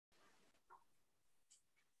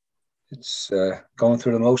It's going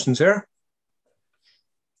through the motions here.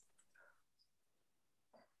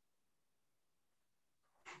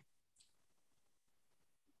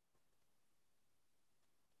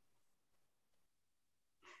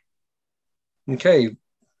 Okay,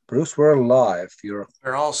 Bruce, we're live.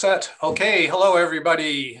 We're all set. Okay, hello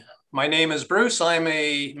everybody. My name is Bruce. I'm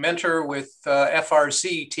a mentor with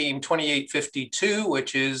FRC Team 2852,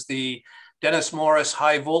 which is the Dennis Morris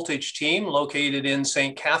High Voltage Team located in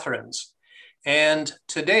St. Catharines. And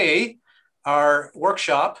today, our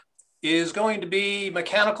workshop is going to be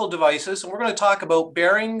mechanical devices, and we're going to talk about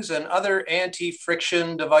bearings and other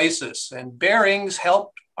anti-friction devices. And bearings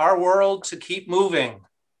help our world to keep moving.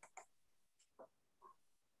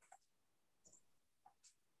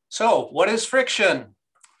 So what is friction?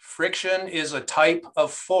 Friction is a type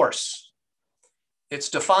of force. It's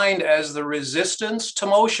defined as the resistance to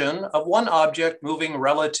motion of one object moving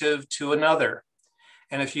relative to another.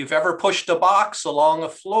 And if you've ever pushed a box along a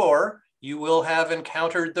floor, you will have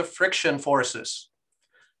encountered the friction forces.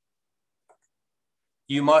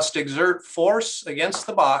 You must exert force against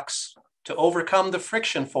the box to overcome the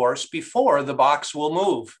friction force before the box will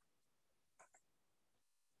move.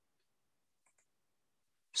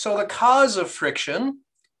 So the cause of friction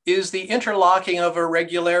is the interlocking of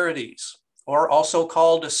irregularities, or also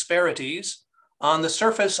called asperities, on the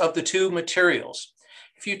surface of the two materials.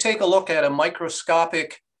 If you take a look at a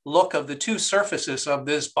microscopic look of the two surfaces of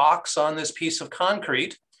this box on this piece of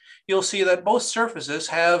concrete, you'll see that both surfaces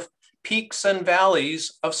have peaks and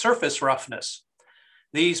valleys of surface roughness.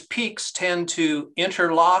 These peaks tend to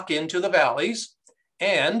interlock into the valleys,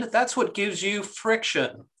 and that's what gives you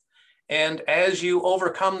friction. And as you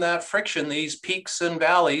overcome that friction, these peaks and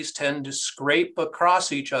valleys tend to scrape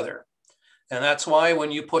across each other. And that's why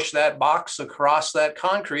when you push that box across that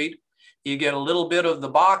concrete, you get a little bit of the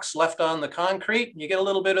box left on the concrete, you get a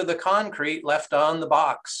little bit of the concrete left on the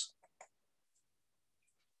box.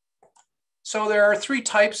 So there are three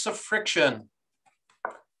types of friction.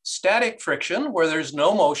 Static friction, where there's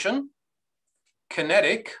no motion.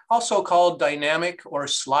 Kinetic, also called dynamic or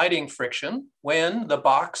sliding friction, when the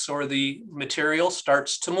box or the material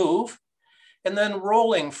starts to move. And then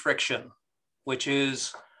rolling friction, which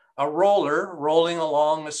is a roller rolling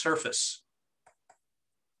along the surface.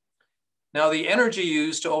 Now, the energy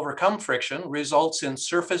used to overcome friction results in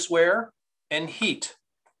surface wear and heat.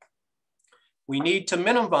 We need to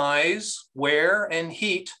minimize wear and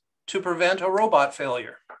heat to prevent a robot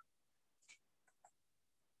failure.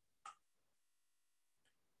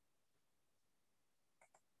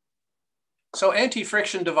 So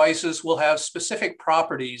anti-friction devices will have specific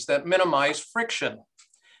properties that minimize friction,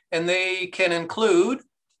 and they can include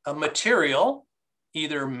a material,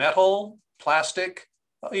 either metal, plastic,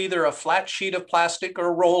 either a flat sheet of plastic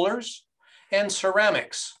or rollers, and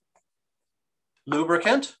ceramics,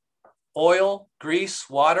 lubricant, oil, grease,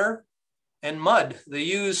 water, and mud. They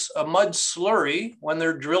use a mud slurry when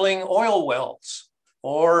they're drilling oil wells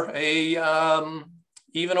or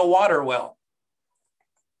even a water well.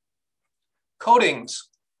 Coatings,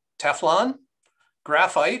 Teflon,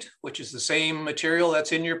 graphite, which is the same material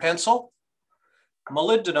that's in your pencil.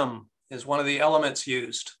 Molybdenum is one of the elements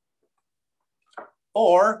used.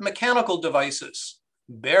 Or mechanical devices,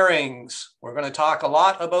 bearings. We're going to talk a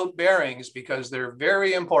lot about bearings because they're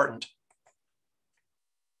very important.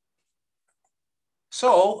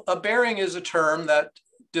 So a bearing is a term that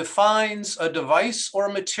defines a device or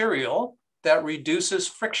material that reduces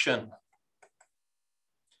friction.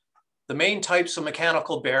 The main types of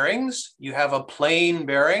mechanical bearings, you have a plain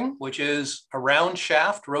bearing, which is a round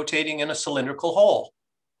shaft rotating in a cylindrical hole.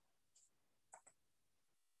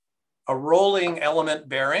 A rolling element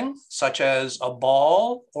bearing, such as a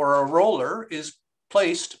ball or a roller, is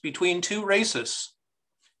placed between two races.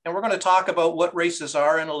 And we're going to talk about what races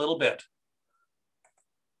are in a little bit.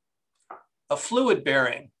 A fluid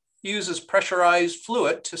bearing uses pressurized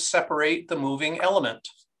fluid to separate the moving element.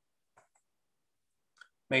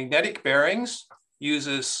 Magnetic bearings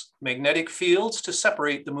uses magnetic fields to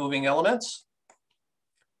separate the moving elements.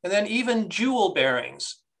 And then even jewel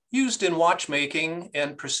bearings used in watchmaking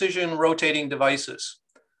and precision rotating devices,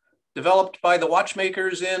 developed by the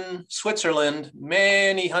watchmakers in Switzerland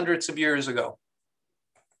many hundreds of years ago.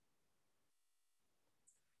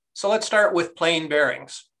 So let's start with plain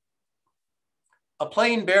bearings. A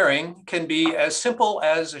plain bearing can be as simple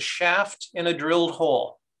as a shaft in a drilled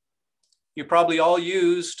hole. You probably all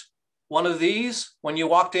used one of these when you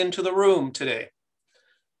walked into the room today.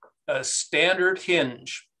 A standard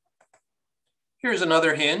hinge. Here's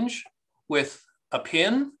another hinge with a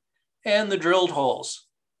pin and the drilled holes.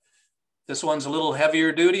 This one's a little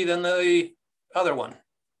heavier duty than the other one.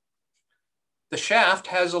 The shaft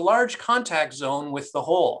has a large contact zone with the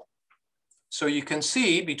hole. So you can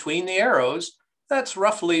see between the arrows, that's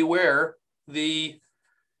roughly where the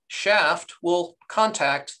shaft will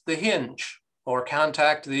contact the hinge or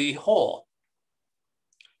contact the hole.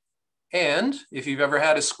 And if you've ever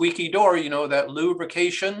had a squeaky door, you know that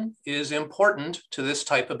lubrication is important to this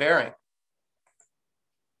type of bearing.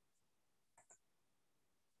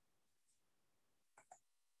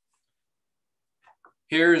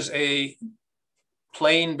 Here's a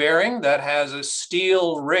plain bearing that has a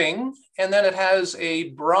steel ring, and then it has a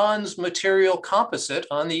bronze material composite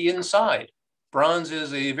on the inside. Bronze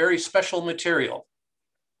is a very special material.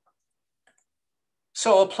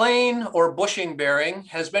 So a plain or bushing bearing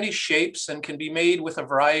has many shapes and can be made with a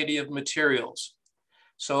variety of materials.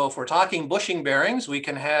 So if we're talking bushing bearings, we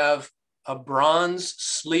can have a bronze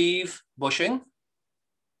sleeve bushing,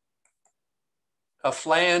 a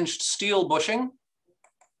flanged steel bushing,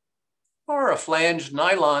 or a flanged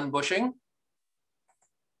nylon bushing.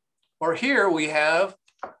 Or here we have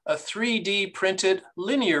a 3D printed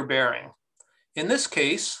linear bearing. In this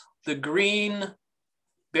case, the green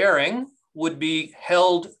bearing would be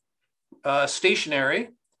held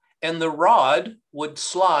stationary, and the rod would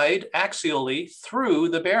slide axially through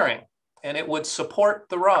the bearing, and it would support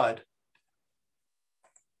the rod.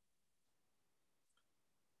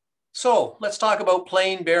 So let's talk about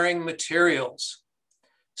plain bearing materials.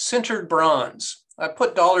 Sintered bronze. I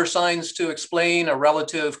put dollar signs to explain a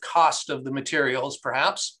relative cost of the materials,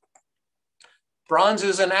 perhaps. Bronze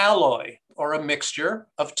is an alloy or a mixture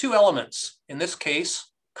of two elements, in this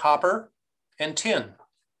case, copper and tin.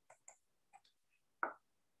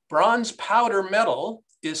 Bronze powder metal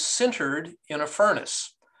is sintered in a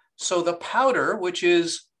furnace. So the powder, which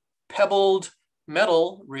is pebbled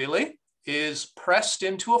metal really, is pressed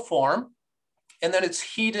into a form, and then it's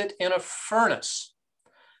heated in a furnace.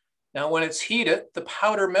 Now, when it's heated, the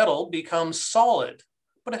powder metal becomes solid,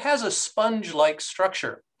 but it has a sponge-like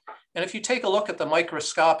structure. And if you take a look at the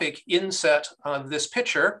microscopic inset of this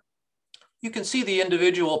picture, you can see the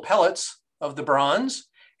individual pellets of the bronze,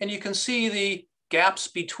 and you can see the gaps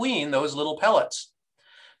between those little pellets.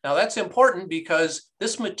 Now, that's important because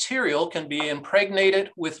this material can be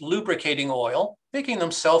impregnated with lubricating oil, making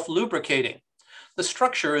them self-lubricating. The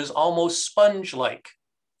structure is almost sponge-like.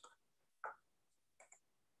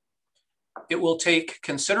 It will take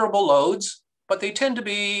considerable loads, but they tend to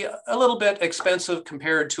be a little bit expensive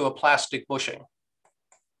compared to a plastic bushing.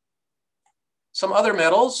 Some other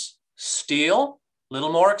metals, steel, a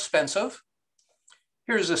little more expensive.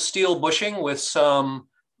 Here's a steel bushing with some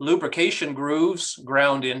lubrication grooves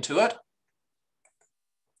ground into it.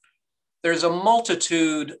 There's a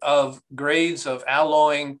multitude of grades of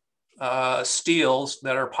alloying steels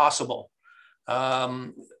that are possible.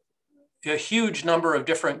 A huge number of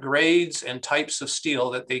different grades and types of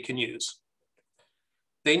steel that they can use.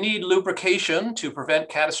 They need lubrication to prevent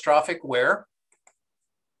catastrophic wear.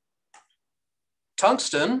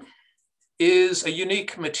 Tungsten is a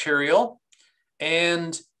unique material,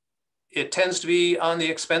 and it tends to be on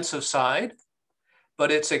the expensive side,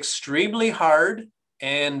 but it's extremely hard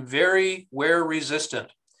and very wear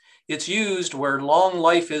resistant. It's used where long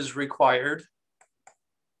life is required.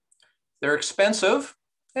 They're expensive,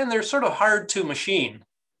 and they're sort of hard to machine.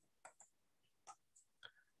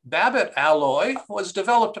 Babbitt alloy was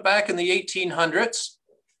developed back in the 1800s,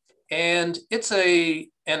 and it's an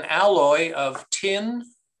alloy of tin,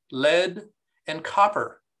 lead, and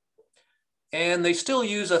copper. And they still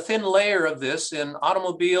use a thin layer of this in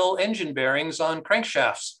automobile engine bearings on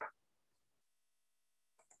crankshafts.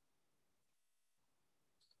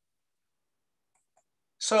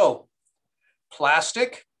 So,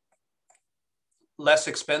 plastic, less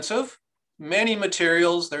expensive, many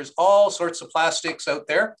materials. There's all sorts of plastics out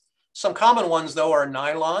there. Some common ones, though, are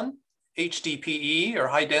nylon, HDPE, or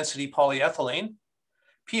high-density polyethylene.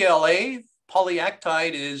 PLA,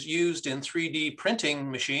 polyactide, is used in 3D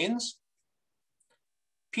printing machines.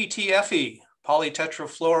 PTFE,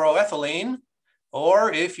 polytetrafluoroethylene,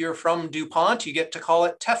 or if you're from DuPont, you get to call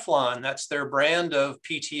it Teflon. That's their brand of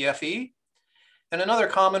PTFE. And another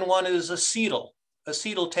common one is acetyl.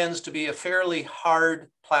 Acetyl tends to be a fairly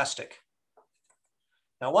hard plastic.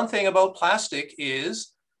 Now, one thing about plastic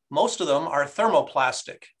is most of them are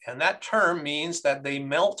thermoplastic, and that term means that they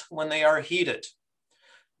melt when they are heated.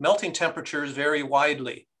 Melting temperatures vary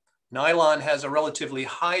widely. Nylon has a relatively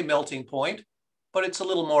high melting point, but it's a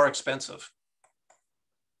little more expensive.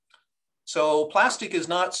 So plastic is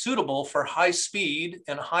not suitable for high speed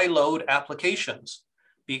and high load applications,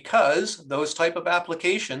 because those type of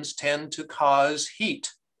applications tend to cause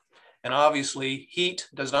heat. And obviously, heat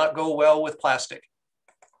does not go well with plastic.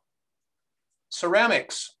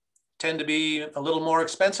 Ceramics tend to be a little more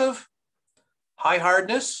expensive, high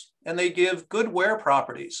hardness, and they give good wear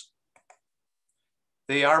properties.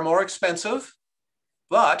 They are more expensive,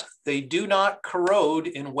 but they do not corrode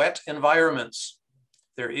in wet environments.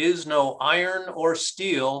 There is no iron or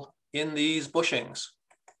steel in these bushings.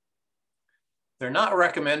 They're not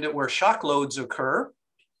recommended where shock loads occur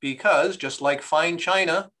because, just like fine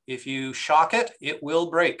china, if you shock it, it will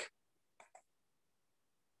break.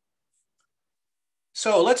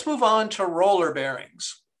 So let's move on to roller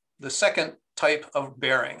bearings, the second type of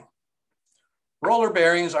bearing. Roller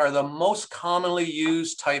bearings are the most commonly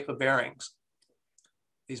used type of bearings.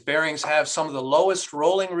 These bearings have some of the lowest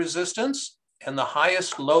rolling resistance and the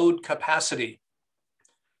highest load capacity.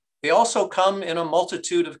 They also come in a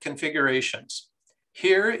multitude of configurations.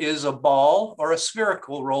 Here is a ball or a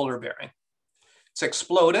spherical roller bearing. It's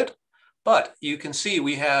exploded, but you can see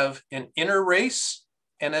we have an inner race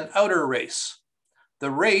and an outer race. The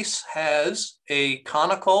race has a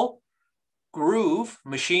conical groove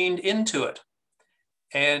machined into it,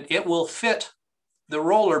 and it will fit the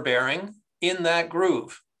roller bearing in that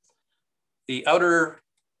groove. The outer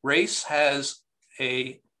race has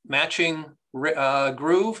a matching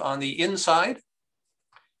groove on the inside.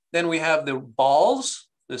 Then we have the balls,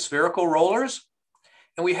 the spherical rollers,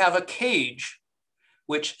 and we have a cage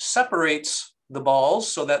which separates the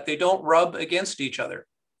balls so that they don't rub against each other.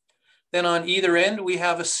 Then on either end, we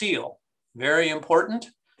have a seal. Very important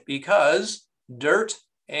because dirt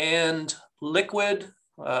and liquid,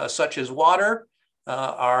 such as water,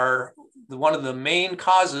 are one of the main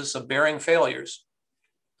causes of bearing failures.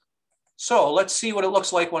 So let's see what it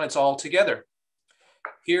looks like when it's all together.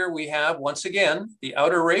 Here we have, once again, the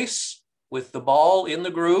outer race with the ball in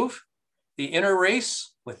the groove, the inner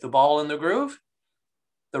race with the ball in the groove,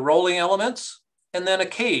 the rolling elements, and then a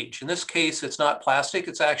cage. In this case, it's not plastic,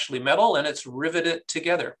 it's actually metal, and it's riveted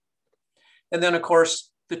together. And then, of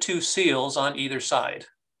course, the two seals on either side.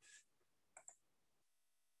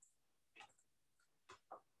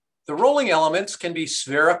 The rolling elements can be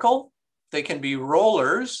spherical. They can be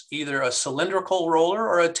rollers, either a cylindrical roller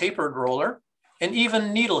or a tapered roller, and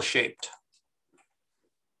even needle-shaped.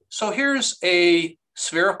 So here's a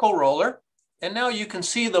spherical roller, and now you can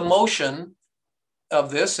see the motion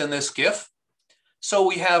of this in this GIF. So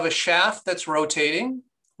we have a shaft that's rotating.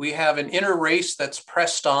 We have an inner race that's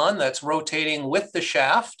pressed on, that's rotating with the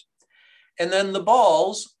shaft. And then the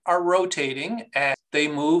balls are rotating as they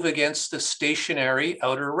move against the stationary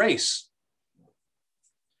outer race.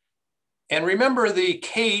 And remember the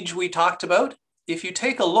cage we talked about? If you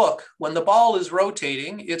take a look, when the ball is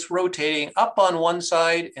rotating, it's rotating up on one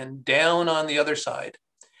side and down on the other side.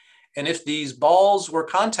 And if these balls were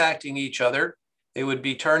contacting each other, they would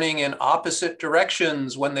be turning in opposite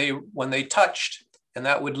directions when they touched, and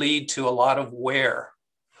that would lead to a lot of wear.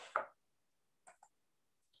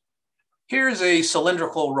 Here's a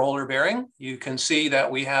cylindrical roller bearing. You can see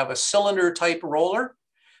that we have a cylinder type roller.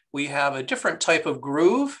 We have a different type of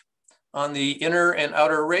groove on the inner and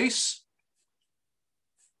outer race.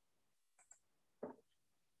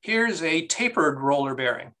 Here's a tapered roller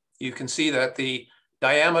bearing. You can see that the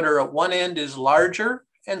diameter at one end is larger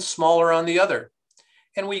and smaller on the other.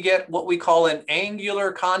 And we get what we call an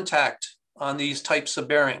angular contact on these types of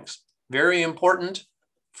bearings. Very important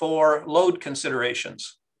for load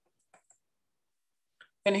considerations.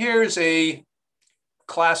 And here's a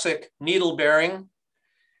classic needle bearing.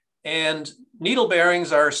 And needle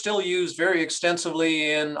bearings are still used very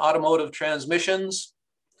extensively in automotive transmissions,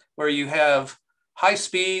 where you have high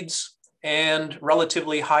speeds and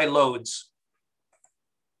relatively high loads.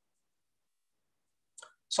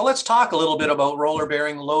 So let's talk a little bit about roller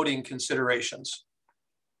bearing loading considerations.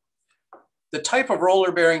 The type of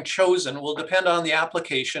roller bearing chosen will depend on the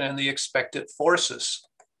application and the expected forces.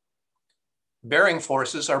 Bearing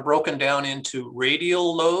forces are broken down into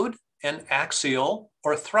radial load and axial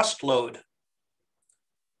or thrust load.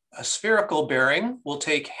 A spherical bearing will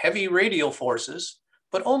take heavy radial forces,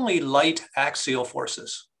 but only light axial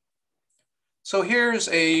forces. So here's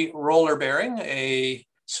a roller bearing, a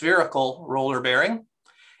spherical roller bearing.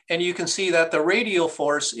 And you can see that the radial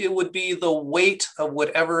force, it would be the weight of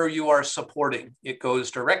whatever you are supporting. It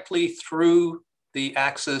goes directly through the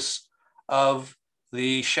axis of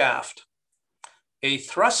the shaft. A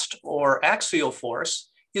thrust or axial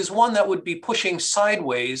force is one that would be pushing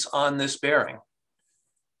sideways on this bearing.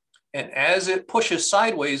 And as it pushes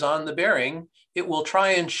sideways on the bearing, it will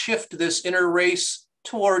try and shift this inner race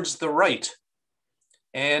towards the right.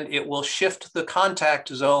 And it will shift the contact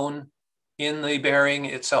zone in the bearing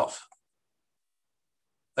itself.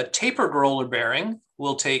 A tapered roller bearing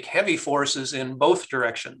will take heavy forces in both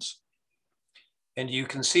directions. And you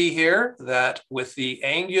can see here that with the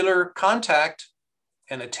angular contact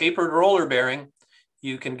and a tapered roller bearing,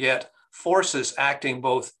 you can get forces acting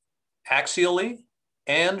both axially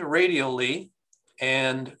and radially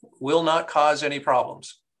and will not cause any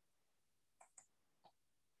problems.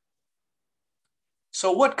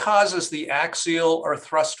 So what causes the axial or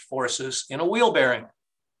thrust forces in a wheel bearing?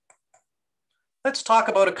 Let's talk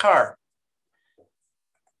about a car.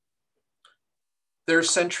 There's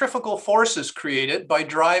centrifugal forces created by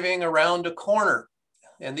driving around a corner,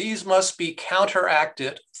 and these must be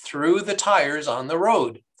counteracted through the tires on the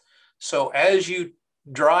road. So as you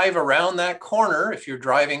drive around that corner, if you're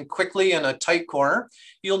driving quickly in a tight corner,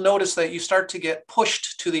 you'll notice that you start to get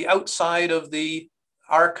pushed to the outside of the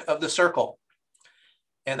arc of the circle.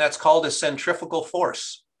 And that's called a centrifugal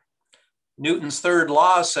force. Newton's third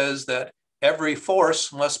law says that every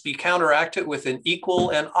force must be counteracted with an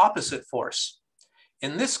equal and opposite force.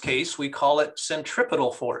 In this case, we call it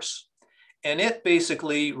centripetal force, and it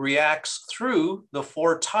basically reacts through the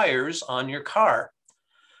four tires on your car.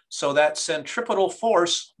 So that centripetal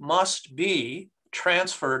force must be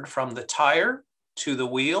transferred from the tire to the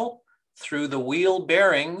wheel, through the wheel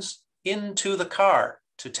bearings into the car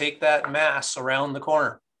to take that mass around the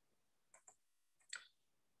corner.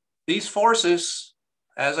 These forces,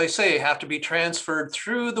 as I say, have to be transferred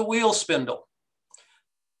through the wheel spindle.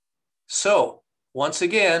 So once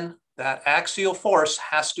again, that axial force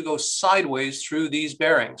has to go sideways through these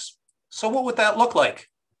bearings. So what would that look like?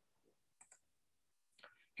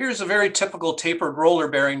 Here's a very typical tapered roller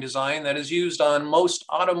bearing design that is used on most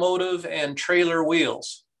automotive and trailer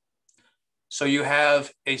wheels. So you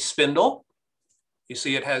have a spindle. You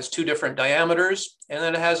see it has two different diameters, and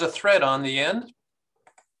then it has a thread on the end.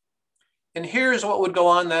 And here's what would go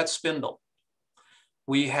on that spindle.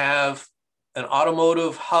 We have an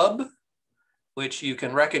automotive hub, which you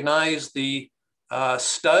can recognize the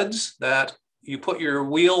studs that you put your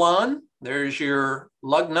wheel on. There's your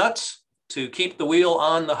lug nuts to keep the wheel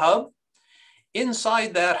on the hub.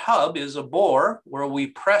 Inside that hub is a bore where we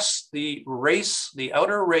press the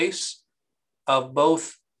outer race of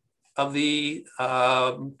both of the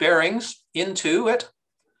bearings into it.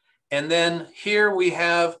 And then here we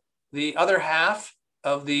have the other half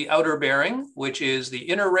of the outer bearing, which is the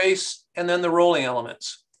inner race, and then the rolling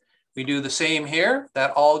elements. We do the same here.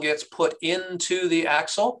 That all gets put into the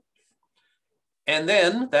axle. And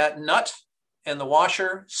then that nut and the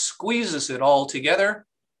washer squeezes it all together.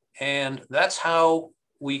 And that's how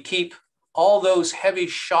we keep all those heavy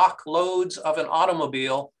shock loads of an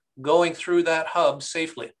automobile going through that hub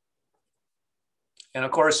safely. And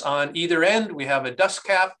of course, on either end, we have a dust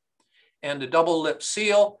cap and a double lip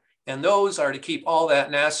seal. And those are to keep all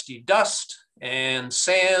that nasty dust and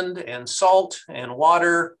sand and salt and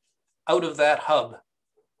water out of that hub.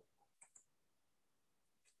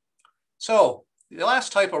 So the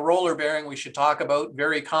last type of roller bearing we should talk about,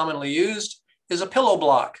 very commonly used, is a pillow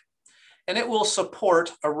block, and it will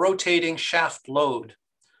support a rotating shaft load.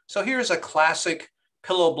 So here's a classic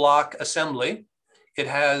pillow block assembly. It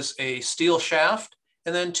has a steel shaft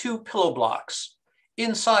and then two pillow blocks.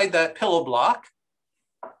 Inside that pillow block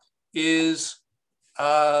is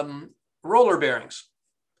roller bearings.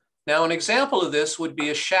 Now, an example of this would be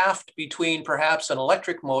a shaft between perhaps an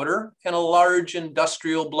electric motor and a large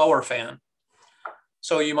industrial blower fan.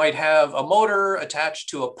 So you might have a motor attached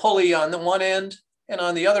to a pulley on the one end, and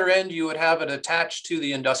on the other end, you would have it attached to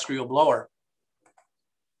the industrial blower.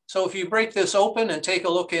 So if you break this open and take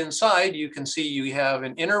a look inside, you can see you have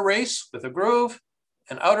an inner race with a groove,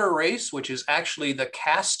 an outer race, which is actually the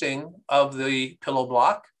casting of the pillow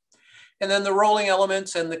block, and then the rolling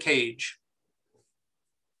elements and the cage.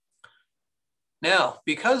 Now,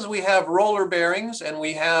 because we have roller bearings and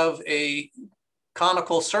we have a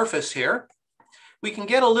conical surface here, we can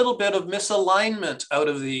get a little bit of misalignment out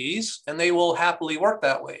of these, and they will happily work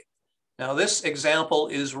that way. Now, this example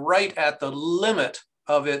is right at the limit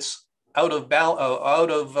of its out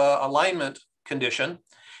of alignment condition,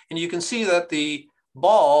 and you can see that the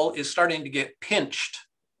ball is starting to get pinched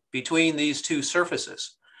between these two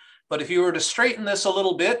surfaces. But if you were to straighten this a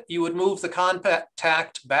little bit, you would move the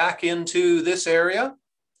contact back into this area,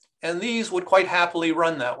 and these would quite happily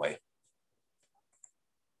run that way.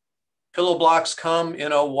 Pillow blocks come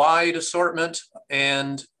in a wide assortment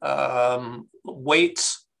and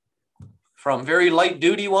weights, from very light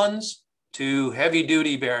duty ones to heavy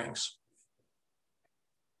duty bearings.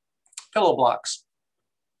 Pillow blocks.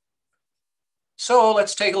 So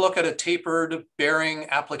let's take a look at a tapered bearing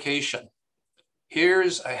application.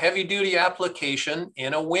 Here's a heavy duty application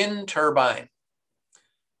in a wind turbine.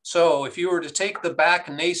 So if you were to take the back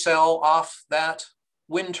nacelle off that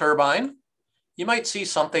wind turbine, you might see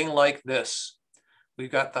something like this.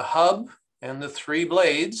 We've got the hub and the 3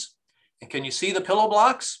 blades. And can you see the pillow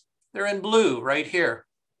blocks? They're in blue right here.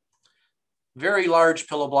 Very large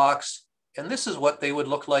pillow blocks. And this is what they would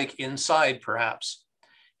look like inside, perhaps.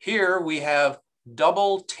 Here we have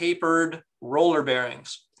double tapered roller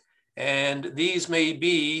bearings. And these may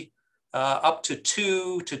be up to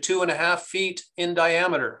 2 to 2.5 feet in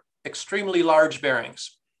diameter. Extremely large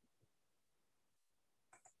bearings.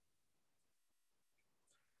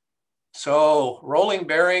 So, rolling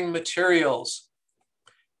bearing materials.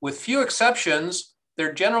 With few exceptions,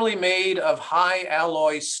 they're generally made of high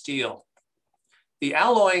alloy steel. The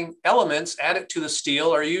alloying elements added to the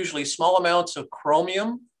steel are usually small amounts of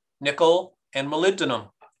chromium, nickel, and molybdenum.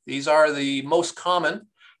 These are the most common.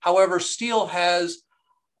 However, steel has,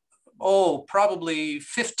 probably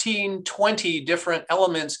 15, 20 different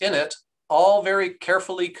elements in it, all very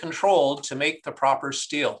carefully controlled to make the proper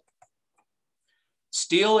steel.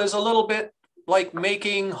 Steel is a little bit like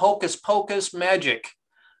making hocus pocus magic.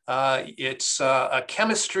 It's a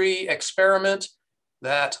chemistry experiment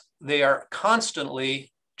that they are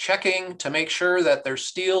constantly checking to make sure that their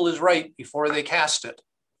steel is right before they cast it.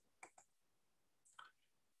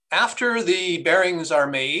 After the bearings are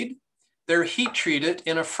made, they're heat treated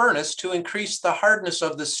in a furnace to increase the hardness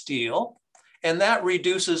of the steel, and that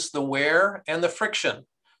reduces the wear and the friction.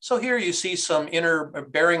 So here you see some inner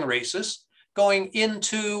bearing races going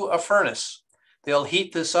into a furnace. They'll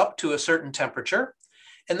heat this up to a certain temperature,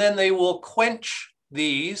 and then they will quench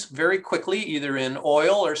these very quickly, either in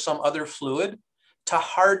oil or some other fluid, to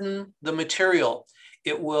harden the material.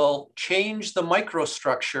 It will change the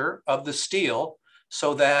microstructure of the steel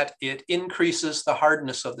so that it increases the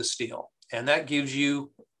hardness of the steel, and that gives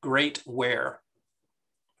you great wear.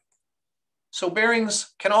 So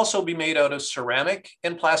bearings can also be made out of ceramic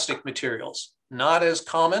and plastic materials. Not as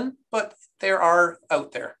common, but there are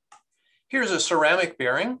out there. Here's a ceramic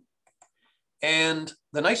bearing. And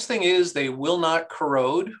the nice thing is they will not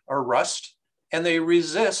corrode or rust, and they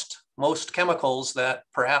resist most chemicals that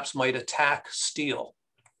perhaps might attack steel.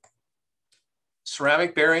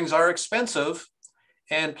 Ceramic bearings are expensive,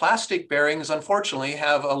 and plastic bearings, unfortunately,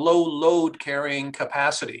 have a low load carrying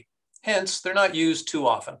capacity. Hence, they're not used too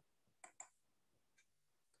often.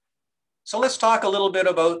 So let's talk a little bit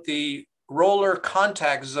about the roller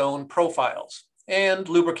contact zone profiles and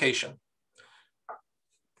lubrication.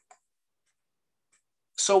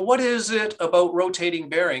 So what is it about rotating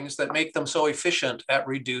bearings that make them so efficient at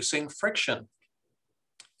reducing friction?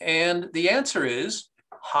 And the answer is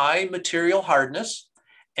high material hardness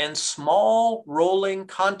and small rolling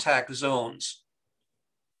contact zones,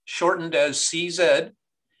 shortened as CZ,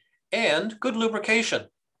 and good lubrication.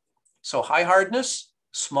 So high hardness,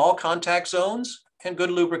 small contact zones, and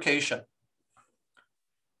good lubrication.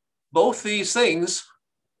 Both these things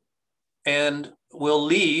will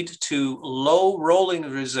lead to low rolling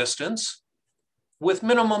resistance with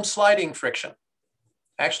minimum sliding friction.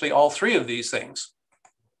 Actually, all three of these things.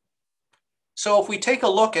 So if we take a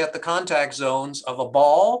look at the contact zones of a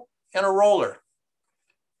ball and a roller,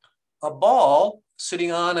 a ball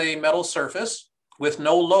sitting on a metal surface with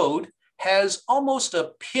no load has almost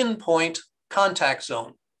a pinpoint contact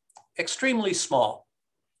zone, extremely small.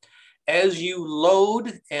 As you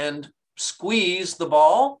load and squeeze the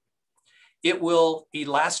ball, it will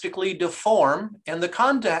elastically deform, and the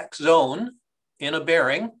contact zone in a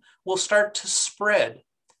bearing will start to spread.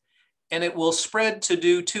 And it will spread to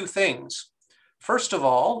do two things. First of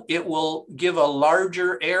all, it will give a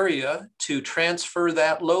larger area to transfer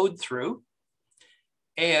that load through,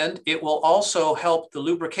 and it will also help the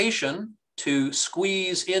lubrication to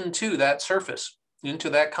squeeze into that surface, into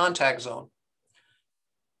that contact zone.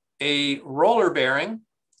 A roller bearing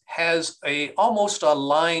has almost a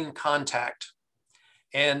line contact,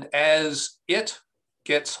 and as it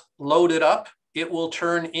gets loaded up, it will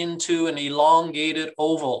turn into an elongated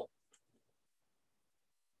oval.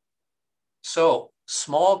 So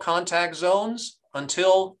small contact zones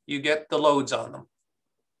until you get the loads on them.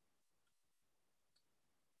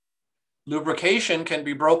 Lubrication can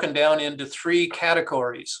be broken down into three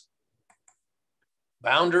categories: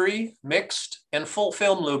 boundary, mixed, and full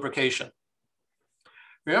film lubrication.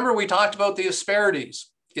 Remember, we talked about the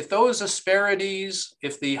asperities. If those asperities,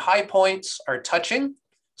 if the high points are touching,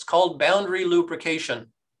 it's called boundary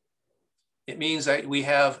lubrication. It means that we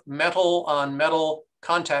have metal on metal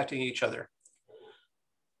contacting each other.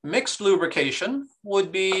 Mixed lubrication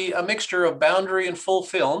would be a mixture of boundary and full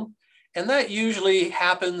film, and that usually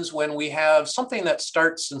happens when we have something that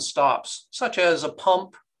starts and stops, such as a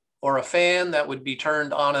pump or a fan that would be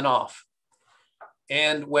turned on and off.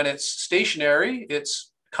 And when it's stationary,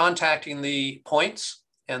 it's contacting the points,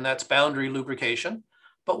 and that's boundary lubrication.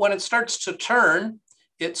 But when it starts to turn,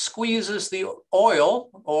 it squeezes the oil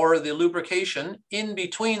or the lubrication in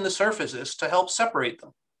between the surfaces to help separate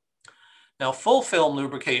them. Now, full film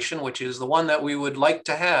lubrication, which is the one that we would like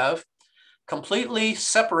to have, completely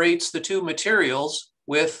separates the two materials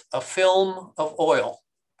with a film of oil.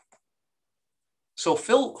 So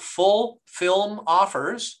full film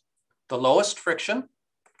offers the lowest friction,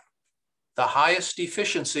 the highest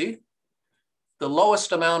efficiency, the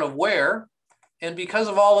lowest amount of wear, and because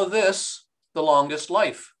of all of this, the longest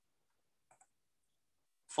life.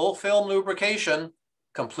 Full film lubrication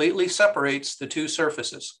completely separates the two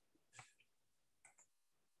surfaces.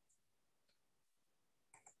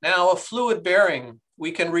 Now, a fluid bearing,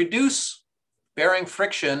 we can reduce bearing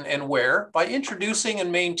friction and wear by introducing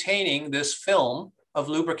and maintaining this film of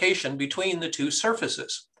lubrication between the two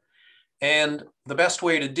surfaces. And the best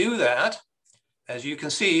way to do that, as you can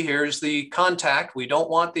see, here's the contact. We don't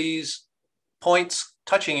want these points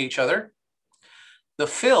touching each other. The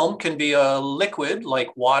film can be a liquid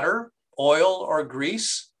like water, oil, or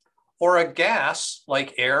grease, or a gas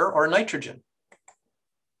like air or nitrogen.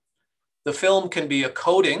 The film can be a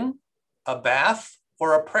coating, a bath,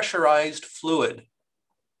 or a pressurized fluid.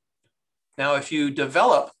 Now, if you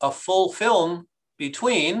develop a full film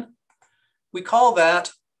between, we call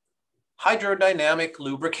that hydrodynamic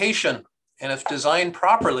lubrication. And if designed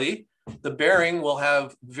properly, the bearing will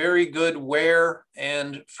have very good wear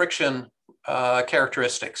and friction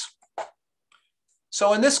characteristics.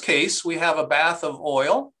 So in this case, we have a bath of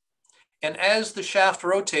oil, and as the shaft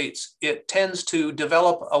rotates, it tends to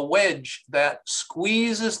develop a wedge that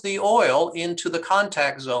squeezes the oil into the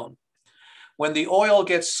contact zone. When the oil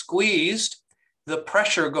gets squeezed, the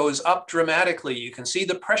pressure goes up dramatically. You can see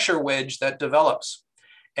the pressure wedge that develops.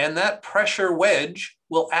 And that pressure wedge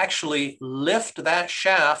will actually lift that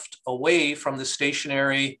shaft away from the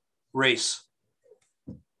stationary race.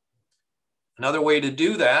 Another way to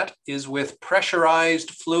do that is with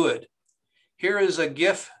pressurized fluid. Here is a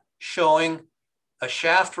GIF showing a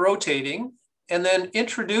shaft rotating and then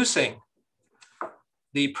introducing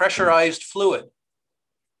the pressurized fluid.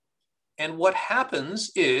 And what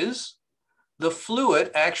happens is the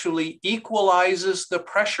fluid actually equalizes the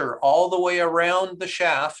pressure all the way around the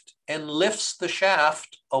shaft and lifts the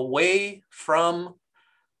shaft away from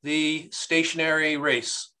the stationary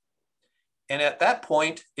race. And at that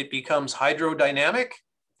point, it becomes hydrodynamic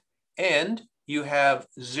and you have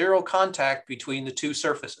zero contact between the two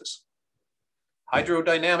surfaces.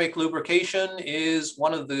 Hydrodynamic lubrication is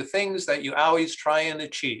one of the things that you always try and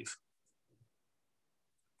achieve.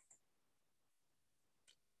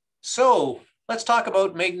 So let's talk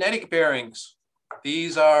about magnetic bearings.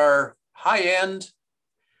 These are high-end.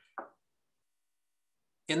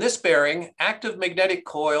 In this bearing, active magnetic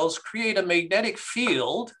coils create a magnetic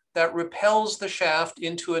field that repels the shaft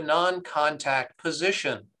into a non-contact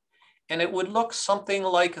position. And it would look something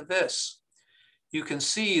like this. You can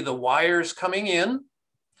see the wires coming in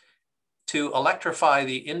to electrify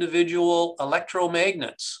the individual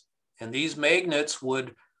electromagnets. And these magnets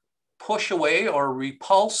would push away or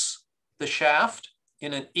repulse the shaft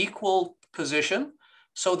in an equal position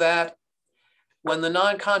so that when the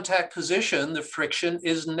non-contact position, the friction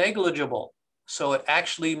is negligible. So it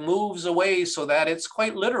actually moves away so that it's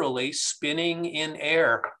quite literally spinning in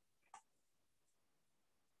air.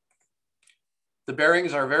 The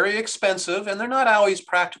bearings are very expensive and they're not always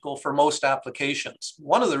practical for most applications.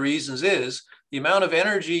 One of the reasons is the amount of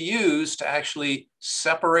energy used to actually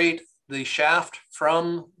separate the shaft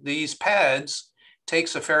from these pads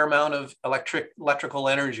takes a fair amount of electrical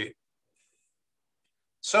energy.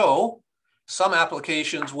 So some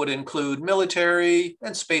applications would include military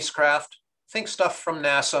and spacecraft. Think stuff from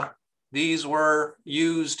NASA. These were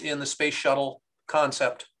used in the space shuttle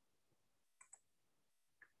concept.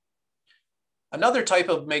 Another type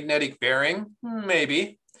of magnetic bearing,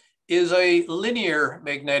 maybe, is a linear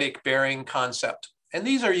magnetic bearing concept. And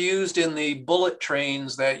these are used in the bullet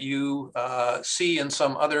trains that you see in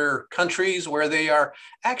some other countries where they are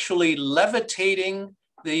actually levitating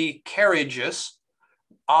the carriages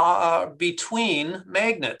between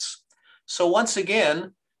magnets. So once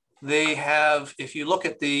again, they have, if you look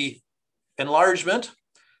at the enlargement,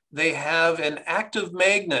 they have an active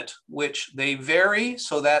magnet, which they vary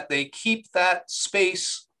so that they keep that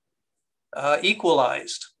space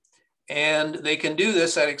equalized. And they can do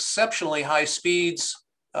this at exceptionally high speeds,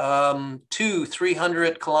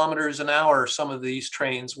 200-300 kilometers an hour. Some of these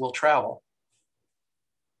trains will travel.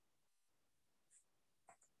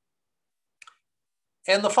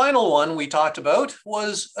 And the final one we talked about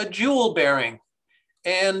was a jewel bearing.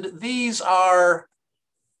 And these are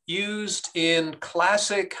used in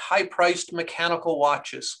classic high-priced mechanical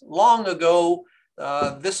watches. Long ago,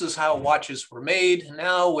 this is how watches were made.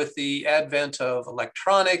 Now, with the advent of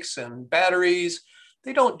electronics and batteries,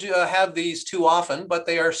 they don't have these too often, but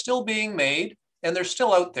they are still being made and they're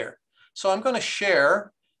still out there. So I'm going to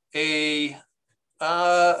share a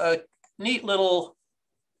neat little,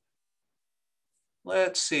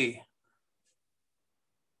 let's see.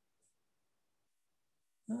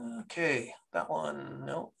 Okay, that one,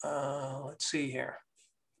 no, let's see here.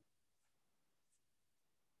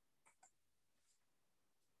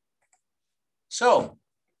 So,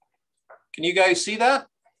 can you guys see that?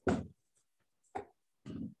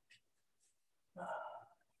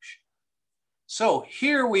 So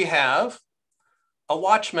here we have a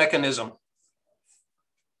watch mechanism.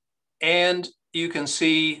 And you can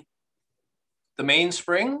see the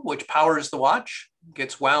mainspring, which powers the watch,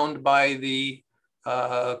 gets wound by the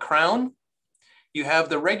crown. You have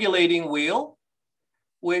the regulating wheel,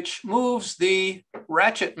 which moves the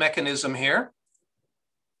ratchet mechanism here.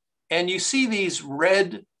 And you see these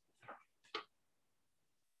red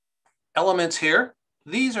elements here.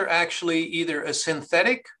 These are actually either a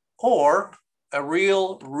synthetic or a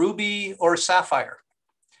real ruby or sapphire.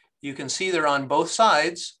 You can see they're on both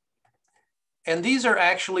sides. And these are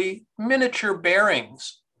actually miniature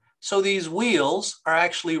bearings. So these wheels are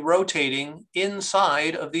actually rotating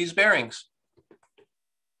inside of these bearings.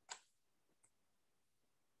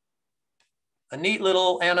 A neat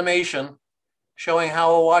little animation showing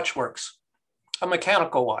how a watch works, a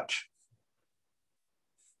mechanical watch.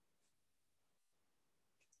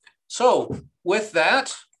 So with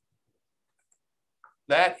that,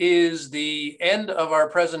 that is the end of our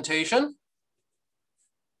presentation.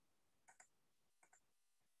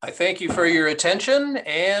 I thank you for your attention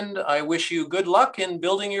and I wish you good luck in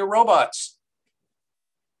building your robots.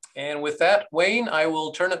 And with that, Wayne, I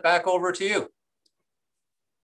will turn it back over to you.